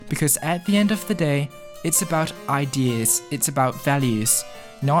because at the end of the day, it's about ideas, it's about values,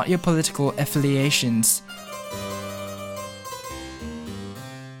 not your political affiliations.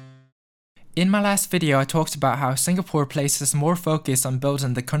 In my last video, I talked about how Singapore places more focus on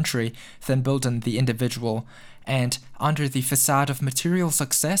building the country than building the individual, and under the facade of material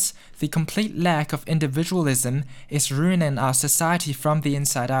success, the complete lack of individualism is ruining our society from the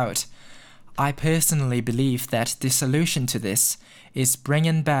inside out. I personally believe that the solution to this is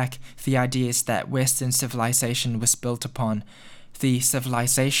bringing back the ideas that Western civilization was built upon, the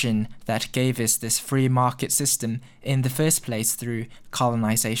civilization that gave us this free market system in the first place through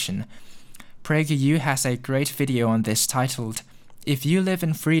colonization. PragerU has a great video on this titled, "If You Live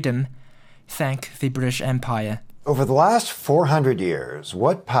in Freedom, Thank the British Empire." Over the last 400 years,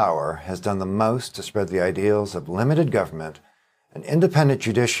 what power has done the most to spread the ideals of limited government, an independent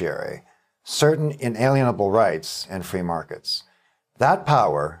judiciary, certain inalienable rights, and free markets? That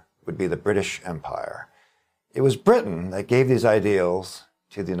power would be the British Empire. It was Britain that gave these ideals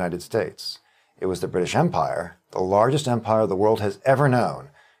to the United States. It was the British Empire, the largest empire the world has ever known,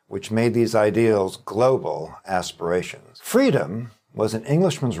 which made these ideals global aspirations. Freedom was an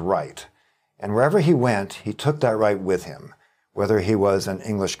Englishman's right, and wherever he went, he took that right with him, whether he was an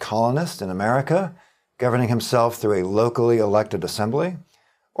English colonist in America, governing himself through a locally elected assembly,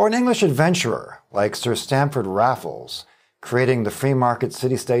 or an English adventurer like Sir Stamford Raffles, creating the free market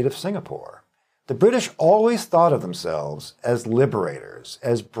city-state of Singapore. The British always thought of themselves as liberators,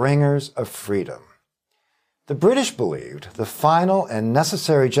 as bringers of freedom. The British believed the final and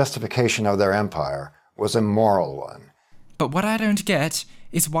necessary justification of their empire was a moral one. But what I don't get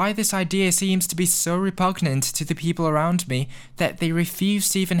is why this idea seems to be so repugnant to the people around me that they refuse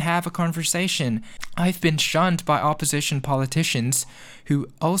to even have a conversation. I've been shunned by opposition politicians who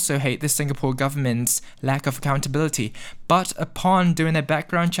also hate the Singapore government's lack of accountability, but upon doing a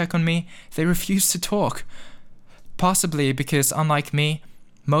background check on me, they refuse to talk. Possibly because, unlike me,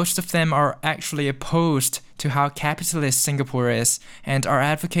 most of them are actually opposed to how capitalist Singapore is and are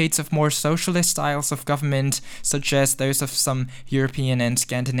advocates of more socialist styles of government, such as those of some European and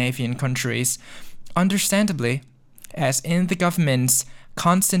Scandinavian countries. Understandably, as in the government's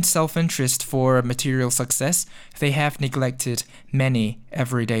constant self-interest for material success, they have neglected many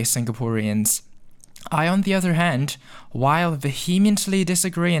everyday Singaporeans. I, on the other hand, while vehemently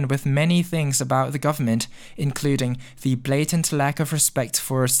disagreeing with many things about the government, including the blatant lack of respect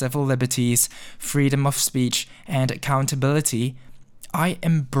for civil liberties, freedom of speech, and accountability, I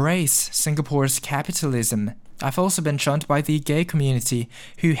embrace Singapore's capitalism. I've also been shunned by the gay community,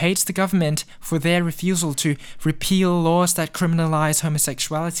 who hates the government for their refusal to repeal laws that criminalize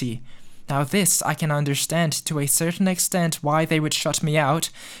homosexuality. Now this, I can understand to a certain extent why they would shut me out,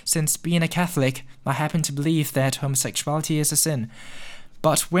 since being a Catholic, I happen to believe that homosexuality is a sin.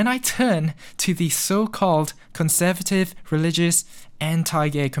 But when I turn to the so-called conservative, religious,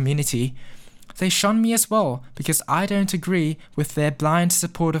 anti-gay community, they shun me as well, because I don't agree with their blind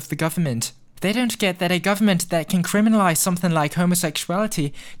support of the government. They don't get that a government that can criminalize something like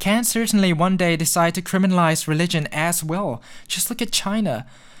homosexuality can certainly one day decide to criminalize religion as well. Just look at China.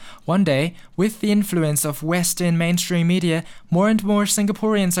 One day, with the influence of Western mainstream media, more and more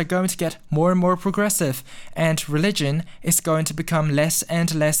Singaporeans are going to get more and more progressive, and religion is going to become less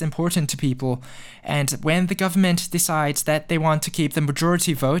and less important to people. And when the government decides that they want to keep the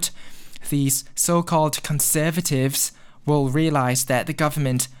majority vote, these so-called conservatives will realize that the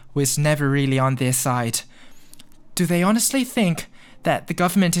government was never really on their side. Do they honestly think that the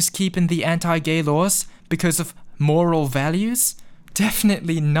government is keeping the anti-gay laws because of moral values?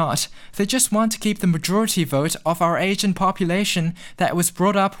 Definitely not. They just want to keep the majority vote of our Asian population that was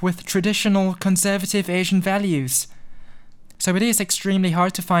brought up with traditional conservative Asian values. So it is extremely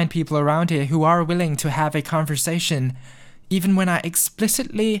hard to find people around here who are willing to have a conversation, even when I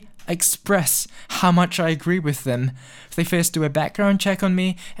explicitly express how much I agree with them. They first do a background check on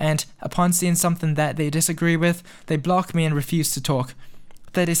me, and upon seeing something that they disagree with, they block me and refuse to talk.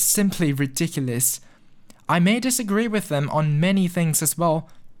 That is simply ridiculous. I may disagree with them on many things as well,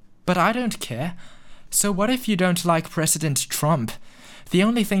 but I don't care. So what if you don't like President Trump? The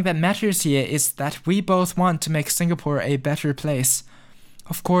only thing that matters here is that we both want to make Singapore a better place.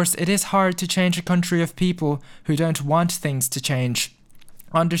 Of course, it is hard to change a country of people who don't want things to change.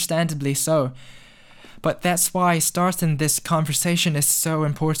 Understandably so. But that's why starting this conversation is so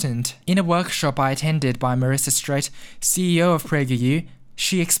important. In a workshop I attended by Marissa Strait, CEO of PragerU,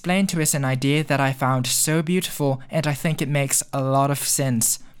 she explained to us an idea that I found so beautiful, and I think it makes a lot of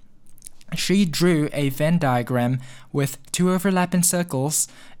sense. She drew a Venn diagram with two overlapping circles,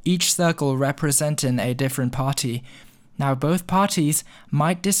 each circle representing a different party. Now, both parties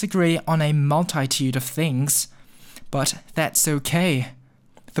might disagree on a multitude of things, but that's okay.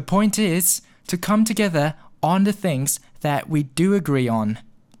 The point is to come together on the things that we do agree on.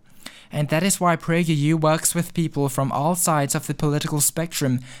 And that is why PragerU works with people from all sides of the political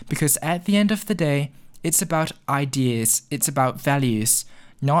spectrum, because at the end of the day, it's about ideas, it's about values,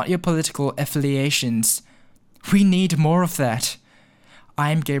 not your political affiliations. We need more of that.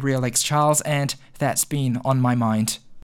 I'm Gabriel X. Charles, and that's been on my mind.